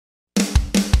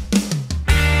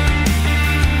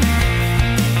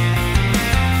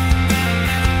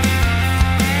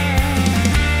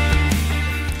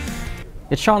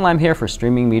It's Shawn Lam here for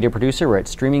Streaming Media Producer. We're at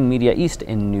Streaming Media East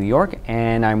in New York,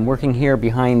 and I'm working here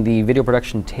behind the video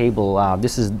production table.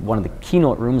 This is one of the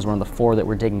keynote rooms, one of the 4 that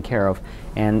we're taking care of.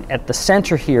 And at the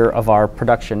center here of our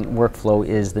production workflow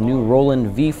is the new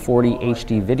Roland V40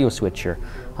 HD video switcher.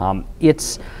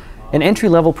 It's an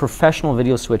entry-level professional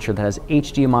video switcher that has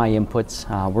HDMI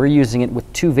inputs. We're using it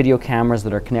with 2 video cameras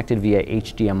that are connected via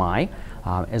HDMI.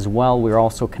 As well, we're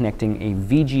also connecting a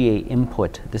VGA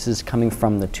input. This is coming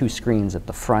from the 2 screens at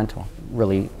the front,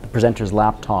 really the presenter's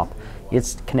laptop.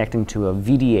 It's connecting to a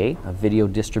VDA, a video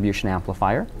distribution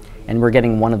amplifier, and we're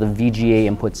getting one of the VGA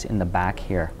inputs in the back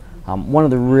here. One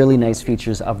of the really nice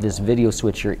features of this video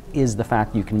switcher is the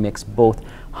fact you can mix both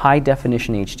high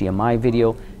definition HDMI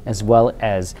video as well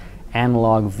as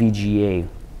analog VGA.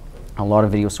 A lot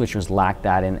of video switchers lack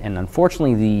that, and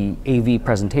unfortunately the AV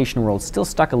presentation world still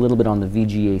stuck a little bit on the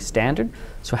VGA standard,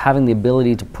 so having the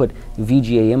ability to put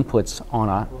VGA inputs on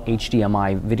a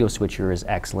HDMI video switcher is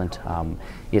excellent.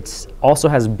 It also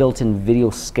has built-in video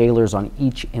scalers on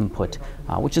each input,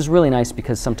 which is really nice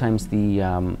because sometimes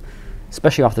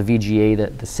especially off the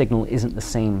VGA, the signal isn't the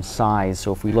same size.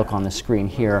 So if we look on the screen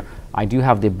here, I do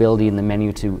have the ability in the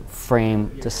menu to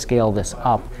scale this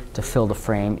up to fill the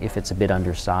frame if it's a bit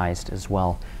undersized as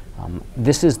well.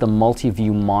 This is the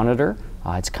multi-view monitor.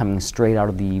 It's coming straight out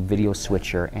of the video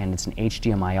switcher, and it's an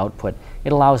HDMI output.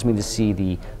 It allows me to see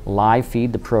the live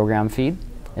feed, the program feed,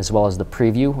 as well as the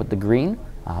preview with the green,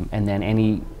 and then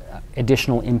any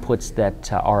additional inputs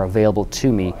that are available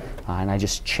to me. And I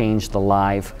just change the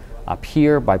live up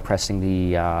here by pressing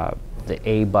the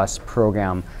A bus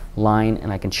program line,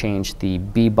 and I can change the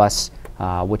B bus,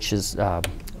 which is the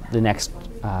next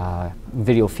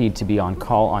video feed to be on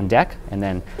call on deck, and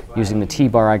then using the T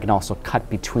bar I can also cut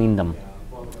between them.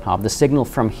 The signal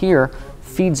from here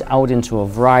feeds out into a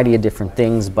variety of different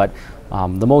things, but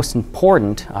the most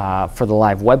important for the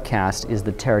live webcast is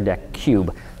the Teradek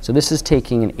Cube. So this is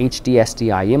taking an HD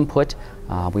SDI input.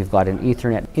 We've got an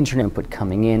Ethernet internet input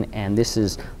coming in, and this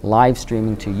is live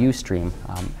streaming to Ustream.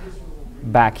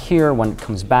 Back here, when it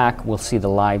comes back, we'll see the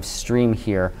live stream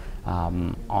here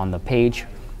on the page.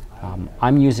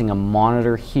 I'm using a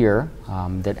monitor here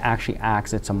that actually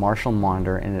acts, it's a Marshall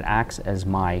monitor, and it acts as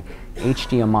my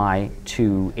HDMI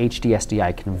to HD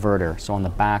SDI converter. So on the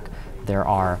back there's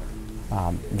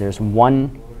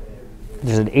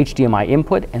an HDMI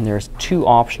input, and there's 2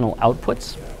 optional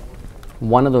outputs.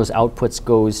 One of those outputs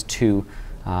goes to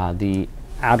the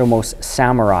Atomos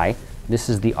Samurai. This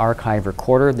is the archive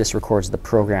recorder. This records the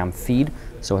program feed.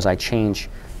 So as I change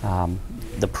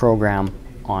the program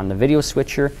on the video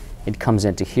switcher, it comes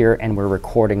into here, and we're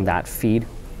recording that feed.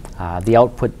 The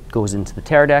output goes into the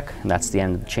Teradek, and that's the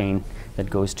end of the chain that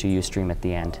goes to Ustream at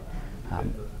the end.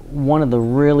 One of the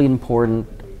really important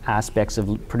aspects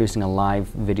of producing a live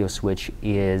video switch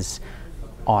is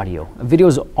audio. Video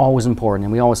is always important,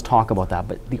 and we always talk about that,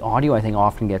 but the audio I think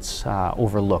often gets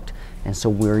overlooked. And so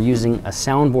we're using a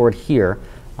soundboard here,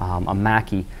 a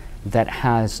Mackie, that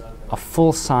has a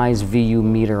full-size VU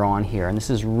meter on here, and this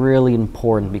is really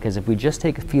important because if we just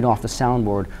take a feed off the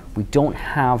soundboard, we don't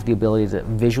have the ability to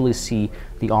visually see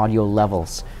the audio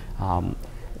levels.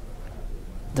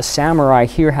 The Samurai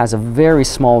here has a very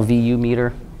small VU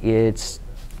meter. It's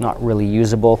not really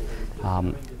usable.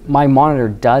 My monitor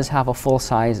does have a full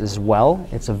size as well.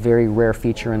 It's a very rare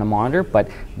feature in a monitor, but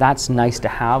that's nice to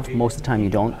have. Most of the time you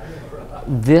don't.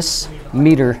 This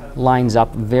meter lines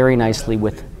up very nicely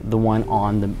with the one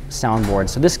on the soundboard.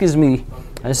 So this gives me,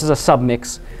 this is a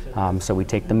submix. So we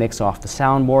take the mix off the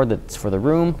soundboard that's for the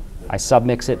room. I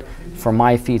submix it for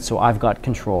my feed, so I've got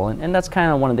control. And that's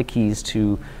kind of one of the keys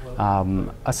to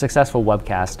a successful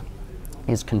webcast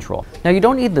is control. Now, you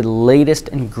don't need the latest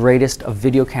and greatest of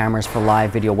video cameras for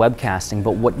live video webcasting,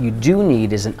 but what you do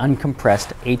need is an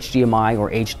uncompressed HDMI or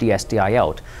HD SDI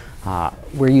out.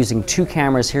 We're using 2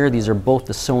 cameras here. These are both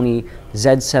the Sony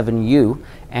Z7U,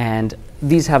 and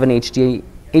these have an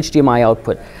HDMI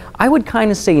output. I would kind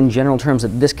of say in general terms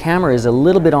that this camera is a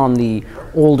little bit on the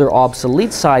older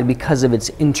obsolete side because of its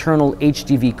internal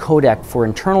HDV codec for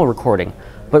internal recording.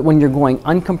 But when you're going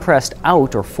uncompressed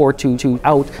out or 422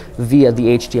 out via the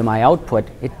HDMI output,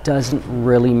 it doesn't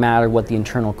really matter what the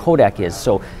internal codec is.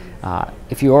 So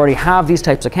if you already have these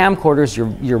types of camcorders,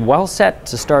 you're well set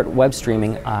to start web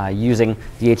streaming using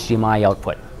the HDMI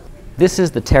output. This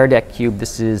is the Teradek Cube.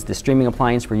 This is the streaming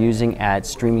appliance we're using at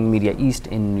Streaming Media East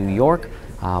in New York.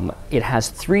 It has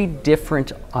 3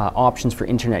 different options for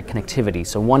internet connectivity.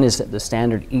 So one is the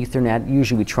standard Ethernet.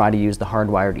 Usually we try to use the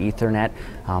hardwired Ethernet,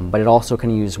 but it also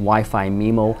can use Wi-Fi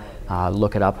MIMO.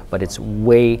 look it up, but it's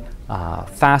way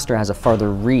faster, has a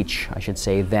farther reach, I should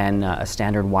say, than a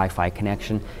standard Wi-Fi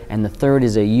connection. And the third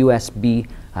is a USB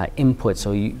input,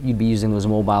 so you'd be using those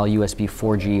mobile USB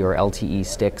 4G or LTE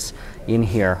sticks in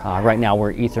here. Right now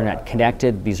we're Ethernet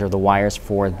connected. These are the wires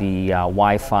for the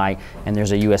Wi-Fi, and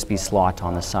there's a USB slot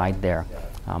on the side there.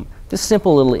 This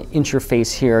simple little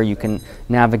interface here, you can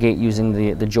navigate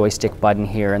using the joystick button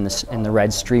here and the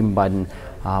red stream button,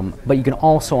 but you can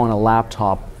also on a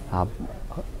laptop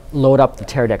load up the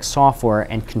TeraDeck software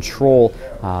and control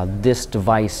this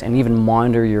device and even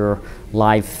monitor your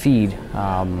live feed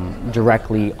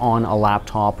directly on a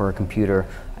laptop or a computer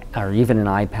or even an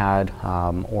iPad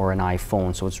or an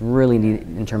iPhone. So it's really neat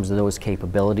in terms of those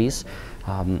capabilities.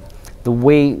 The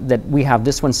way that we have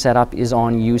this one set up is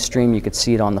on Ustream. You could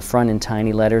see it on the front in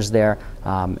tiny letters there.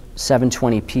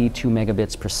 720p, 2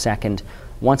 megabits per second.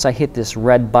 Once I hit this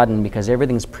red button, because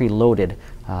everything's preloaded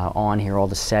on here, all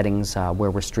the settings where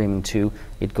we're streaming to,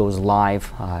 it goes live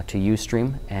to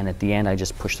Ustream, and at the end I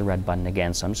just push the red button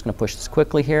again. So I'm just going to push this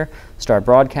quickly here, start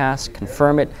broadcast,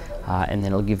 confirm it, and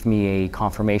then it'll give me a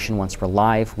confirmation once we're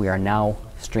live. We are now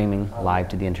streaming live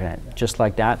to the internet, just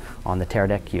like that on the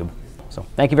TeraDeck Cube. So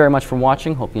thank you very much for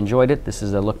watching. Hope you enjoyed it. This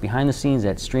is a look behind the scenes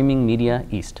at Streaming Media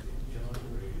East.